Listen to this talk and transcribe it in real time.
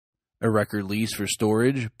A record lease for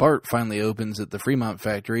storage, BART finally opens at the Fremont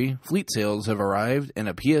factory, fleet sales have arrived, and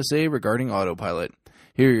a PSA regarding Autopilot.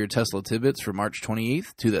 Here are your Tesla tidbits for March 28,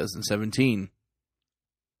 2017.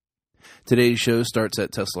 Today's show starts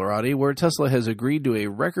at Teslarati, where Tesla has agreed to a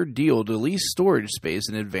record deal to lease storage space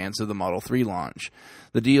in advance of the Model 3 launch.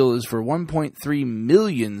 The deal is for 1.3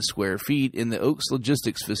 million square feet in the Oaks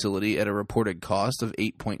Logistics facility at a reported cost of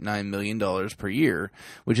 $8.9 million per year,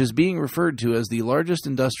 which is being referred to as the largest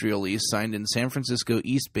industrial lease signed in San Francisco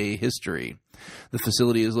East Bay history. The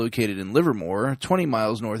facility is located in Livermore, 20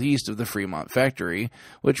 miles northeast of the Fremont factory,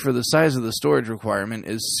 which for the size of the storage requirement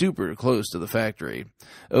is super close to the factory.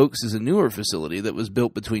 Oaks is a newer facility that was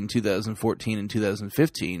built between 2014 and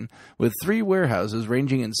 2015, with 3 warehouses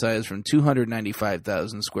ranging in size from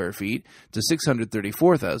 295,000 square feet to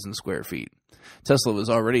 634,000 square feet. Tesla was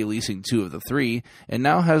already leasing 2 of the 3, and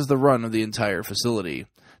now has the run of the entire facility.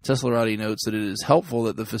 Teslarati notes that it is helpful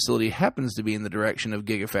that the facility happens to be in the direction of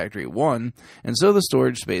Gigafactory 1, and so the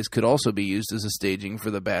storage space could also be used as a staging for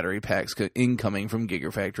the battery packs incoming from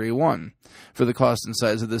Gigafactory 1. For the cost and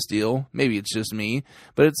size of this deal, maybe it's just me,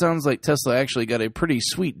 but it sounds like Tesla actually got a pretty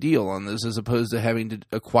sweet deal on this as opposed to having to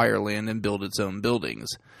acquire land and build its own buildings.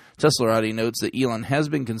 Teslarati notes that Elon has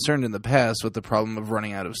been concerned in the past with the problem of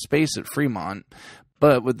running out of space at Fremont,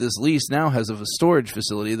 but with this lease now has a storage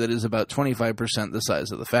facility that is about 25% the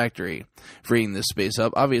size of the factory. Freeing this space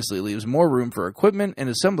up obviously leaves more room for equipment and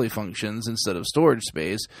assembly functions instead of storage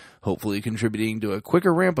space, hopefully contributing to a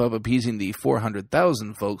quicker ramp-up appeasing the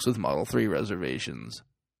 400,000 folks with Model 3 reservations.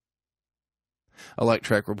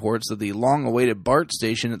 Electrek reports that the long-awaited BART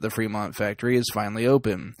station at the Fremont factory is finally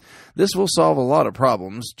open. This will solve a lot of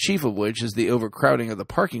problems, chief of which is the overcrowding of the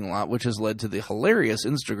parking lot, which has led to the hilarious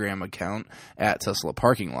Instagram account at Tesla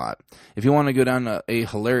Parking Lot. If you want to go down a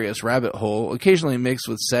hilarious rabbit hole, occasionally mixed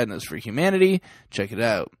with sadness for humanity, check it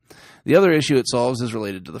out. The other issue it solves is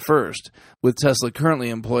related to the first. With Tesla currently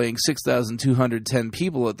employing 6,210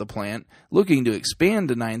 people at the plant, looking to expand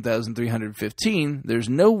to 9,315, there's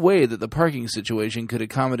no way that the parking situation could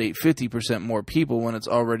accommodate 50% more people when it's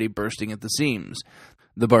already bursting at the seams.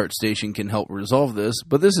 The BART station can help resolve this,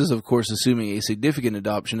 but this is of course assuming a significant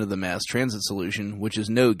adoption of the mass transit solution, which is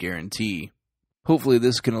no guarantee. Hopefully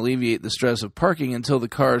this can alleviate the stress of parking until the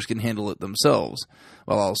cars can handle it themselves.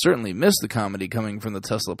 While I'll certainly miss the comedy coming from the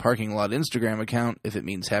Tesla Parking Lot Instagram account, if it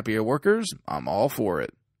means happier workers, I'm all for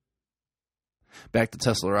it. Back to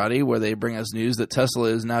Teslarati, where they bring us news that Tesla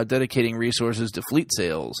is now dedicating resources to fleet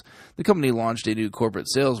sales. The company launched a new corporate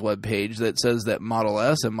sales webpage that says that Model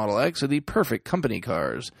S and Model X are the perfect company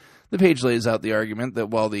cars. The page lays out the argument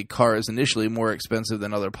that while the car is initially more expensive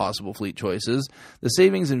than other possible fleet choices, the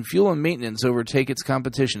savings in fuel and maintenance overtake its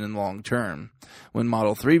competition in the long term. When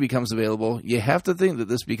Model 3 becomes available, you have to think that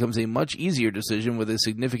this becomes a much easier decision with a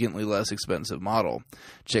significantly less expensive model.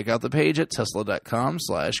 Check out the page at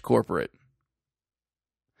tesla.com/corporate.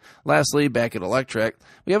 Lastly, back at Electrek,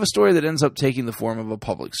 we have a story that ends up taking the form of a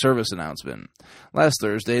public service announcement. Last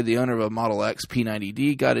Thursday, the owner of a Model X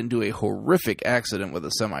P90D got into a horrific accident with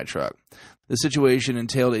a semi-truck. The situation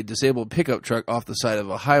entailed a disabled pickup truck off the side of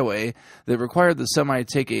a highway that required the semi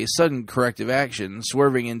take a sudden corrective action,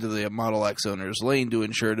 swerving into the Model X owner's lane to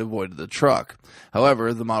ensure it avoided the truck.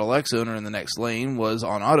 However, the Model X owner in the next lane was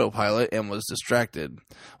on autopilot and was distracted.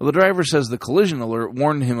 Well, the driver says the collision alert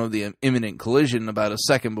warned him of the imminent collision about a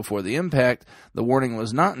second before the impact. The warning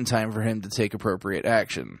was not in time for him to take appropriate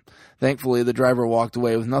action. Thankfully, the driver walked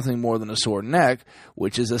away with nothing more than a sore neck,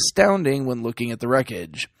 which is astounding when looking at the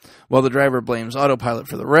wreckage. While the driver blames Autopilot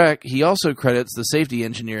for the wreck, he also credits the safety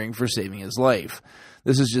engineering for saving his life.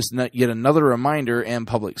 This is just yet another reminder and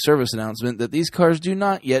public service announcement that these cars do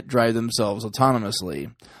not yet drive themselves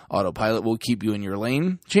autonomously. Autopilot will keep you in your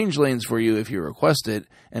lane, change lanes for you if you request it,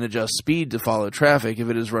 and adjust speed to follow traffic if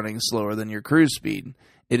it is running slower than your cruise speed.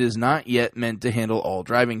 It is not yet meant to handle all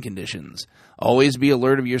driving conditions. Always be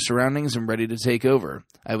alert of your surroundings and ready to take over.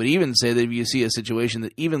 I would even say that if you see a situation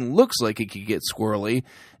that even looks like it could get squirrely,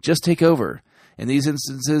 just take over. In these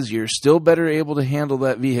instances, you're still better able to handle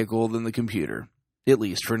that vehicle than the computer. At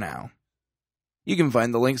least for now. You can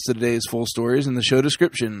find the links to today's full stories in the show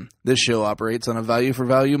description. This show operates on a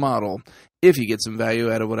value-for-value model. If you get some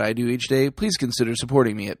value out of what I do each day, please consider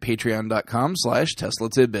supporting me at patreon.com/Tesla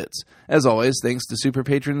Tidbits. As always, thanks to super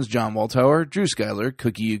patrons John Waltower, Drew Schuyler,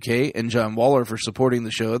 Cookie UK, and John Waller for supporting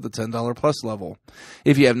the show at the $10 plus level.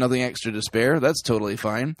 If you have nothing extra to spare, that's totally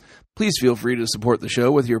fine. Please feel free to support the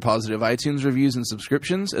show with your positive iTunes reviews and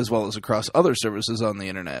subscriptions, as well as across other services on the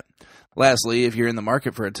internet. Lastly, if you're in the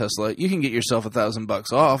market for a Tesla, you can get yourself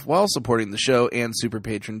 $1,000 off while supporting the show and super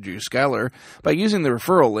patron Drew Schuyler by using the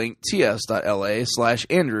referral link ts.me/Tesla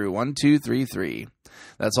tesla.la/Andrew1233.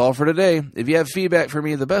 That's all for today. If you have feedback for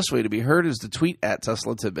me, the best way to be heard is to tweet at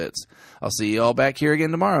Tesla Tidbits. I'll see you all back here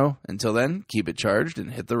again tomorrow. Until then, keep it charged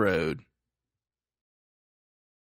and hit the road.